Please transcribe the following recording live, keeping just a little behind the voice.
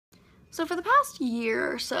So for the past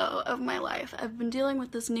year or so of my life, I've been dealing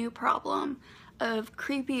with this new problem of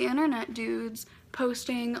creepy internet dudes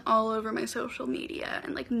posting all over my social media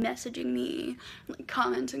and like messaging me and like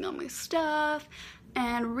commenting on my stuff.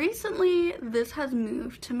 And recently this has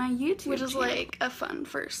moved to my YouTube which is like a fun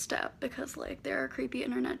first step because like there are creepy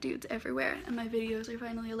internet dudes everywhere and my videos are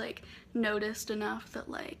finally like noticed enough that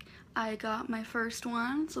like I got my first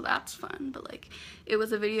one, so that's fun. But like it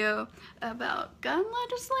was a video about gun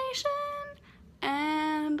legislation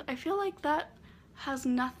and I feel like that has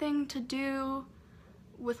nothing to do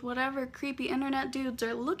with whatever creepy internet dudes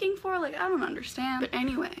are looking for. Like, I don't understand. But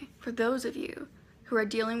anyway, for those of you who are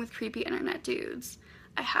dealing with creepy internet dudes,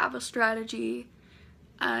 I have a strategy.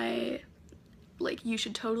 You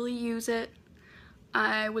should totally use it.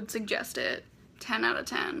 I would suggest it. 10 out of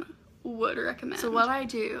 10 would recommend. So what I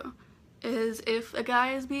do is if a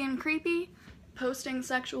guy is being creepy, posting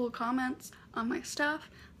sexual comments on my stuff,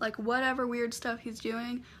 like whatever weird stuff he's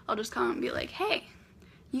doing, I'll just comment and be like, hey,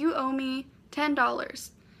 you owe me $10.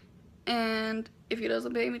 And if he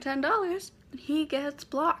doesn't pay me $10, he gets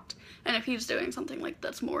blocked. And if he's doing something like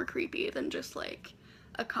that's more creepy than just like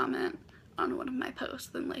a comment on one of my posts,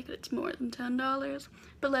 then like it's more than $10.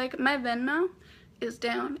 But like my Venmo is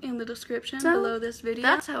down in the description below this video.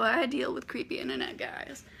 That's how I deal with creepy internet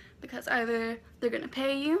guys, because either they're gonna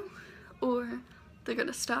pay you or they're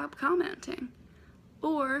gonna stop commenting,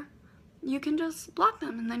 or you can just block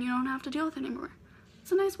them and then you don't have to deal with it anymore.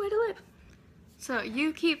 It's a nice way to live. So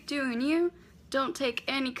you keep doing you, don't take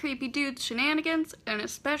any creepy dude's shenanigans, and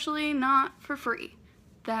especially not for free.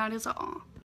 That is all.